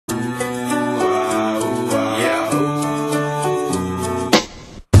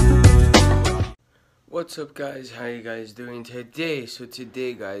What's up, guys? How you guys doing today? So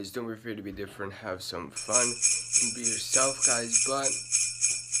today, guys, don't be afraid to be different, have some fun and be yourself, guys. But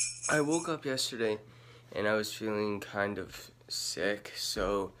I woke up yesterday and I was feeling kind of sick.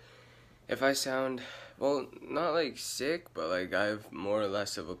 So if I sound, well, not like sick, but like I have more or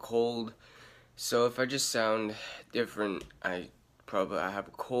less of a cold. So if I just sound different, I have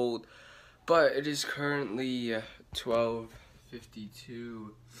a cold. But it is currently 12:52.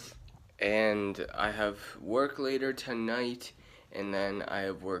 And I have work later tonight, and then I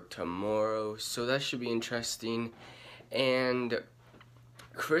have work tomorrow, so that should be interesting. And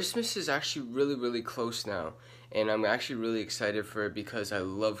Christmas is actually really close now, and I'm actually really excited for it because I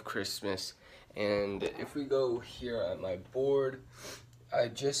love Christmas. And if we go here at my board, I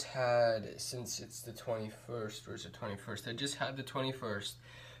just had, since it's the 21st, where's the 21st? I just had the 21st,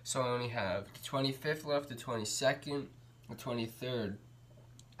 so I only have the 25th left, the 22nd, the 23rd,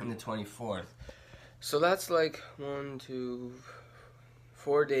 and the 24th. So that's like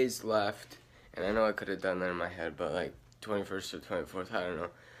 4 days left. And I know I could have done that in my head, but like 21st or 24th, I don't know.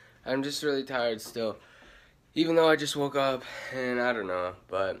 I'm just really tired still. Even though I just woke up, and I don't know.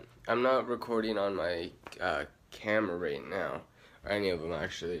 But I'm not recording on my camera right now. Or any of them,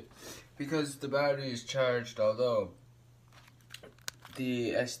 actually. Because the battery is charged, although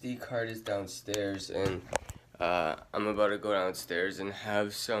the SD card is downstairs. And I'm about to go downstairs and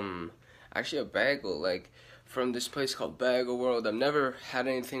have actually a bagel, like from this place called Bagel World. I've never had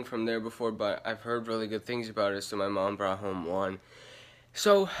anything from there before, but I've heard really good things about it, so my mom brought home one.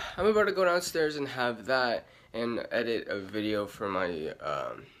 So I'm about to go downstairs and have that and edit a video for my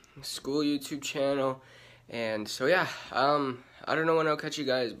school YouTube channel. And so yeah, I don't know when I'll catch you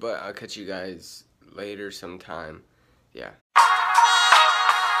guys, but I'll catch you guys later sometime. Yeah.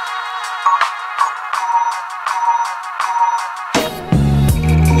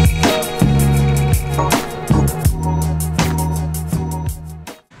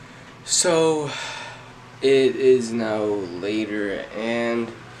 So it is now later,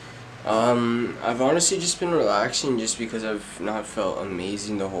 and I've honestly just been relaxing just because I've not felt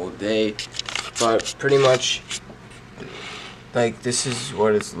amazing the whole day. But pretty much, like, this is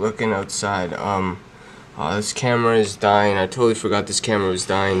what it's looking outside. This camera is dying. I totally forgot this camera was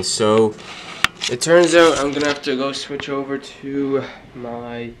dying. So it turns out I'm gonna have to go switch over to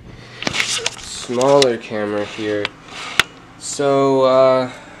my smaller camera here.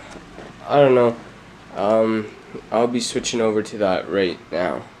 So I don't know. I'll be switching over to that right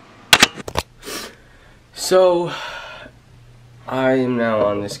now. So I am now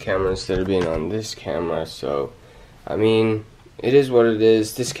on this camera instead of being on this camera. So I mean, it is what it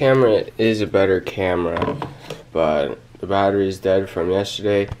is. This camera is a better camera, but the battery is dead from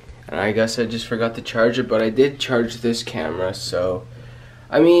yesterday, and I guess I just forgot to charge it. But I did charge this camera, so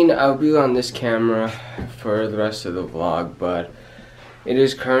I mean, I'll be on this camera for the rest of the vlog. But it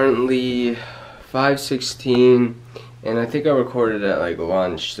is currently 5:16, and I think I recorded at like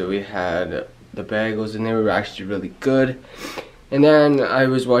lunch, so we had the bagels and they were actually really good. And then I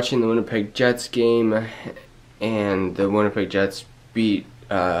was watching the Winnipeg Jets game, and the Winnipeg Jets beat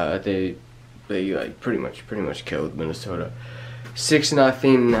they like pretty much killed Minnesota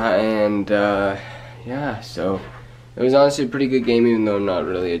 6-0, and yeah, so it was honestly a pretty good game, even though I'm not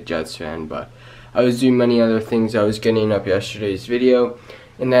really a Jets fan. But I was doing many other things. I was getting up yesterday's video,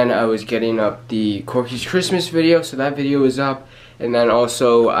 and then I was getting up the Corky's Christmas video, so that video is up. And then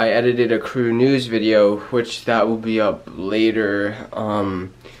also I edited a crew news video, which that will be up later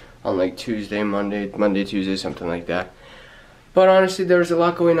on like Tuesday, Monday, Tuesday, something like that. But honestly, there was a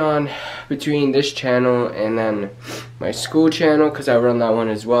lot going on between this channel and then my school channel, because I run that one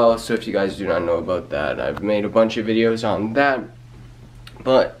as well. So if you guys do not know about that, I've made a bunch of videos on that.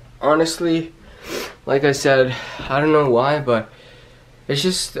 But honestly, like I said, I don't know why, but it's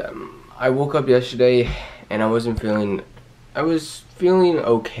just I woke up yesterday and I was feeling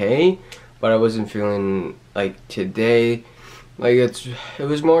okay, but I wasn't feeling like today. Like it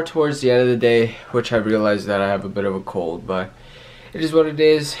was more towards the end of the day, which I realized that I have a bit of a cold, but it is what it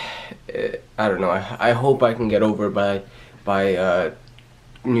is. I don't know. I hope I can get over by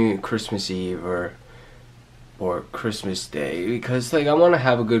New Christmas Eve or Christmas Day, because like I want to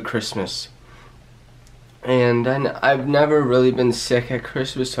have a good Christmas. And then I've never really been sick at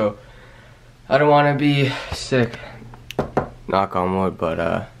Christmas, so I don't want to be sick. Knock on wood,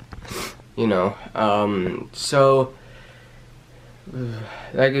 but you know. So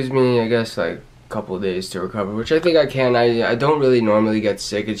that gives me, I guess, like a couple of days to recover, which I think I can. I don't really normally get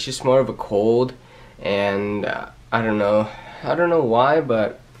sick. It's just more of a cold, and I don't know why,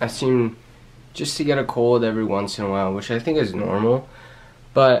 but I seem just to get a cold every once in a while, which I think is normal.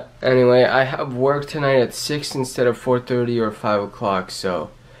 But anyway, I have work tonight at 6 instead of 4:30 or 5 o'clock, so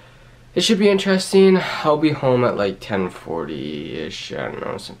it should be interesting. I'll be home at like 10:40-ish, I don't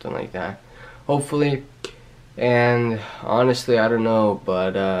know, something like that, hopefully. And honestly, I don't know,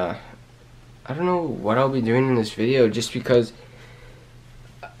 but I don't know what I'll be doing in this video, just because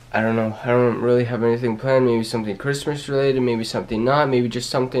I don't know, I don't really have anything planned. Maybe something Christmas related, maybe something not, maybe just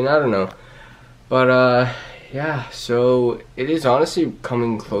something, I don't know. But yeah, so it is honestly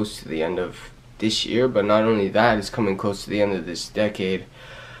coming close to the end of this year, but not only that, it's coming close to the end of this decade.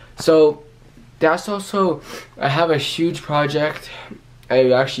 So that's also, I have a huge project. I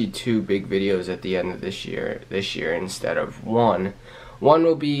have actually 2 big videos at the end of this year instead of one. One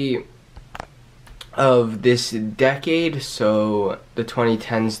will be of this decade, so the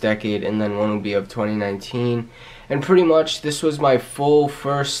 2010s decade, and then one will be of 2019. And pretty much this was my full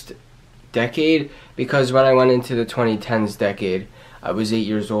first decade, because when I went into the 2010s decade, I was 8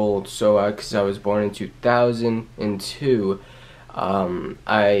 years old. So because I was born in 2002,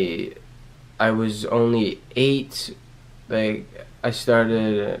 I was only 8. Like, I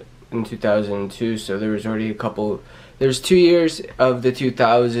started in 2002, so there was already there's 2 years of the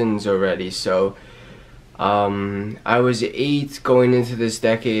 2000s already. So I was 8 going into this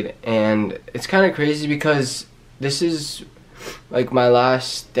decade, and it's kind of crazy because this is like my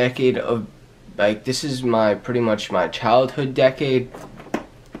last decade of, like, this is pretty much my childhood decade,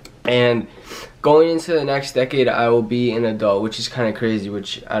 and going into the next decade I will be an adult, which is kind of crazy,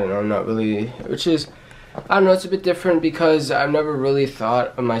 which I don't know, not really, which is, I don't know, it's a bit different because I've never really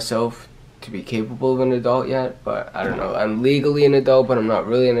thought of myself to be capable of an adult yet. But I don't know, I'm legally an adult, but I'm not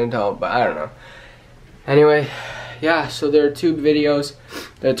really an adult, but I don't know. Anyway, yeah, so there are 2 videos.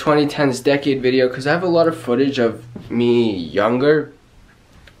 The 2010s decade video, because I have a lot of footage of me younger.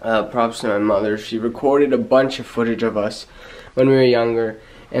 Props to my mother, she recorded a bunch of footage of us when we were younger.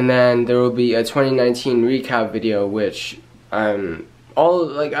 And then there will be a 2019 recap video, which I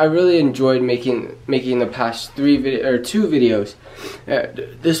really enjoyed making the past 2 videos.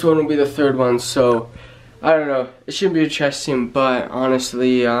 This one will be the 3rd one, so I don't know, it should be interesting, but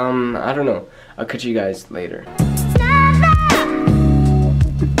honestly, I don't know. I'll catch you guys later.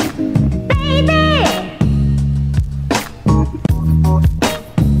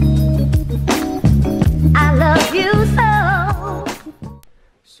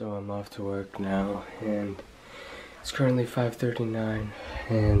 So I'm off to work now, and it's currently 5:39,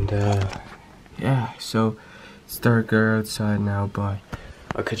 and yeah, so it's darker outside now, but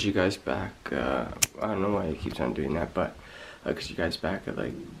I'll catch you guys back. I don't know why he keeps on doing that, but I'll catch you guys back at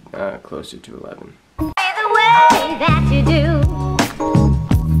like closer to 11. The way that you do.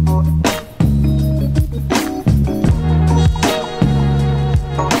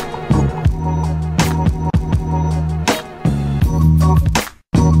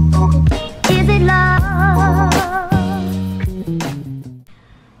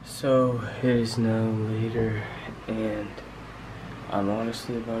 So it is now later, and I'm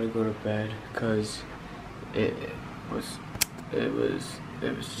honestly about to go to bed because it was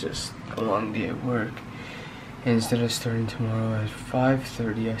just a long day at work. And instead of starting tomorrow at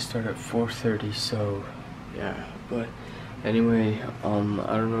 5:30, I start at 4:30. So yeah, but anyway, I don't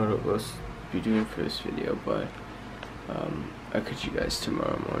know what else to be doing for this video, but I'll catch you guys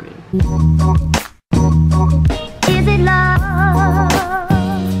tomorrow morning. Is it love?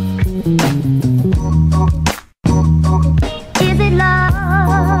 Is it love?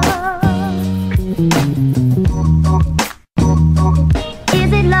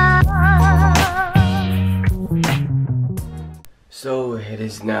 Is it love? So it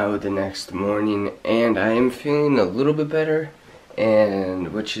is now the next morning, and I am feeling a little bit better,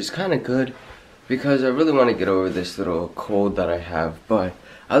 and which is kind of good because I really want to get over this little cold that I have. But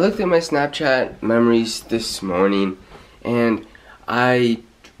I looked at my Snapchat memories this morning, and I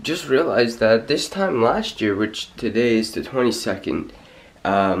just realized that this time last year, which today is the 22nd,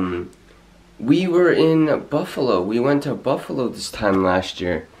 we were in Buffalo. We went to Buffalo this time last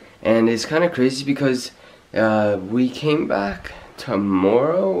year, and it's kind of crazy because we came back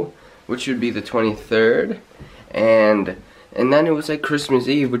tomorrow, which would be the 23rd, and then it was like Christmas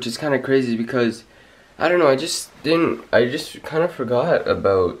Eve, which is kind of crazy because I don't know, I just kind of forgot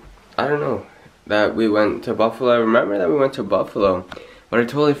about, I don't know, that we went to Buffalo. I remember that we went to Buffalo, but I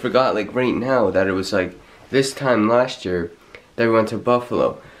totally forgot, like right now, that it was like this time last year that we went to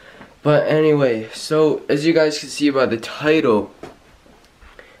Buffalo. But anyway, so as you guys can see by the title,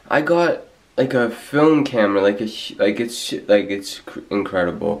 I got like a film camera, it's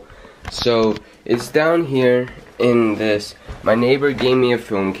incredible. So it's down here in this. My neighbor gave me a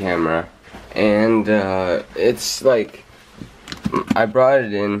film camera, and it's like I brought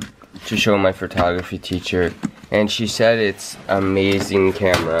it in to show my photography teacher, and she said it's amazing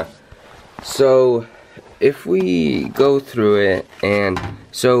camera. So if we go through it, and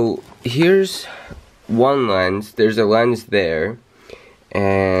so here's one lens, there's a lens there,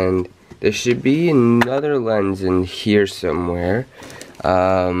 and there should be another lens in here somewhere.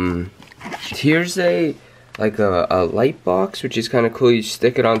 Here's a light box, which is kind of cool. You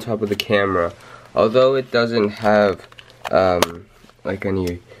stick it on top of the camera, although it doesn't have like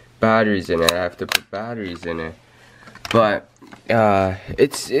any batteries in it. I have to put batteries in it, but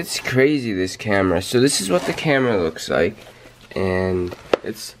it's crazy, this camera. So this is what the camera looks like, and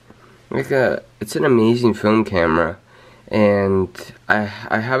it's an amazing film camera, and I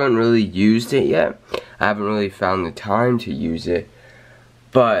haven't really used it yet. I haven't really found the time to use it,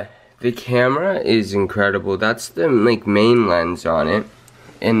 but the camera is incredible. That's the main lens on it,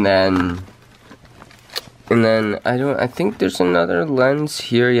 and then I think there's another lens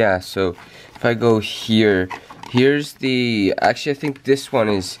here. Yeah, so if I go here, here's actually I think this one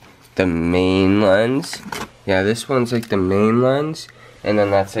is the main lens. Yeah, this one's like the main lens, and then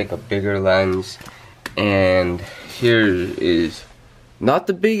that's like a bigger lens, and here is not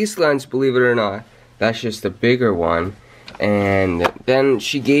the biggest lens, believe it or not. That's just the bigger one. And then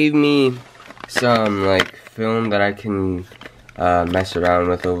she gave me some film that I can mess around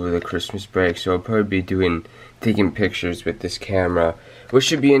with over the Christmas break. So I'll probably be taking pictures with this camera, which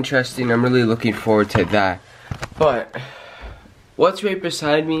should be interesting. I'm really looking forward to that. But what's right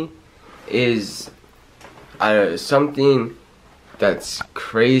beside me is something that's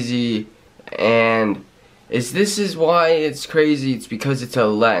crazy, and this is why it's crazy. It's because it's a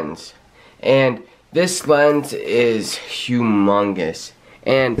lens, and this lens is humongous.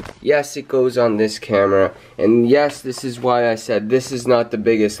 And yes, it goes on this camera, and yes, this is why I said this is not the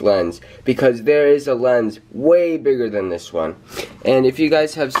biggest lens, because there is a lens way bigger than this one. And if you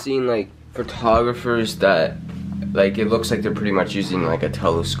guys have seen photographers that it looks like they're pretty much using a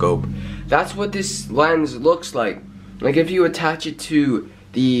telescope, that's what this lens looks like. If you attach it to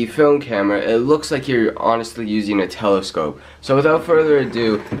the film camera, it looks like you're honestly using a telescope. So without further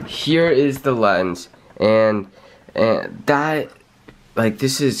ado, here is the lens, and that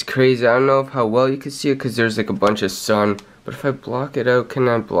this is crazy. I don't know how well you can see it because there's a bunch of sun, but if I block it out, can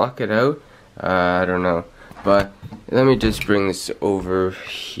I block it out? I don't know, but let me just bring this over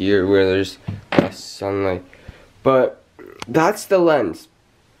here where there's less sunlight. But that's the lens,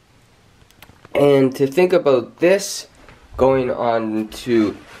 and to think about this going on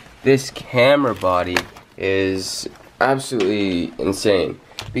to this camera body is absolutely insane,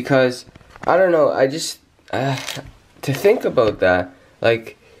 because I don't know, I just to think about that,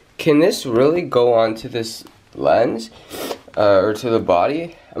 can this really go onto this lens or to the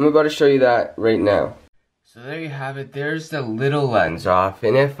body? I'm about to show you that right now. So there you have it. There's the little lens off,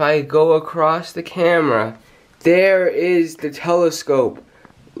 and if I go across the camera, there is the telescope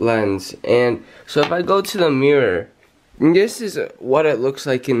lens. And so if I go to the mirror, this is what it looks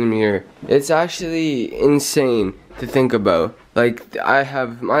like in the mirror. It's actually insane to think about. I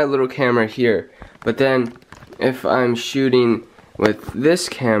have my little camera here, but then if I'm shooting with this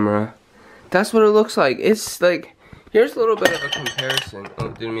camera, that's what it looks like. It's here's a little bit of a comparison. Oh,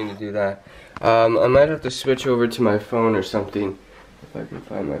 didn't mean to do that. I might have to switch over to my phone or something if I can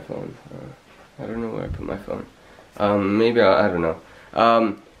find my phone. I don't know where I put my phone. Maybe I don't know.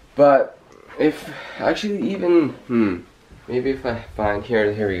 But if actually even maybe if I find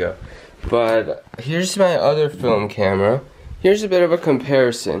here we go. But here's my other film camera. Here's a bit of a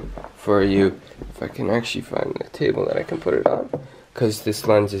comparison for you, if I can actually find the table that I can put it on, because this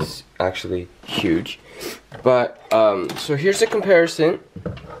lens is actually huge. But so here's a comparison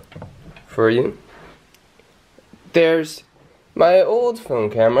for you. There's my old film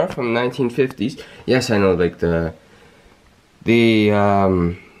camera from 1950s. Yes, I know, the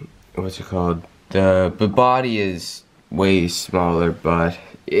what's it called? The body is way smaller, but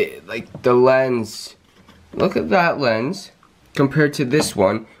the lens, look at that lens compared to this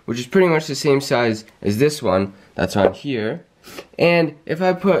one, which is pretty much the same size as this one that's on here. And if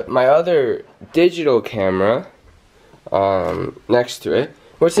I put my other digital camera next to it,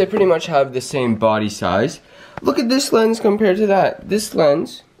 which they pretty much have the same body size, look at this lens compared to that. This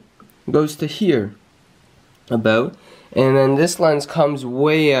lens goes to here about, and then this lens comes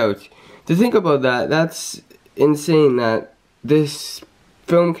way out. To think about that, that's insane that this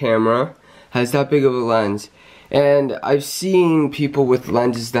film camera has that big of a lens. And I've seen people with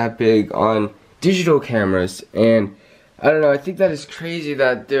lenses that big on digital cameras, and I don't know, I think that is crazy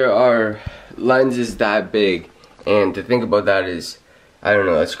that there are lenses that big, and to think about that is, I don't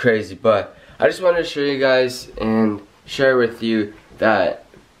know, that's crazy. But I just wanted to show you guys, and share with you that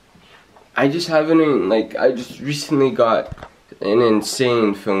I just haven't, like, I just recently got an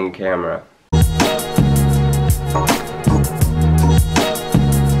insane film camera.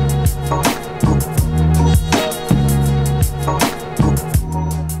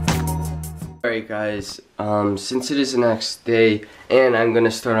 Alright guys, since it is the next day and I'm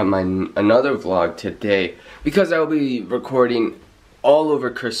gonna start on my another vlog today because I'll be recording all over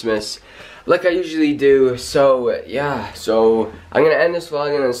Christmas like I usually do. So yeah, so I'm gonna end this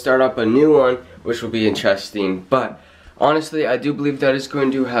vlog and then start up a new one, which will be interesting. But honestly, I do believe that is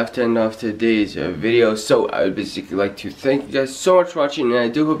going to have to end off today's video. So I would basically like to thank you guys so much for watching, and I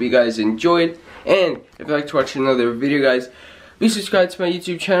do hope you guys enjoyed. And if you'd like to watch another video, guys, please subscribe to my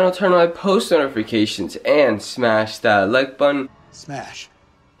YouTube channel, turn on my post notifications, and smash that like button. Smash.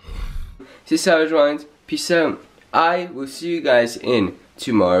 This is Savage Minds. Peace out. I will see you guys in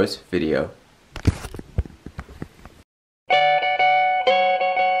tomorrow's video.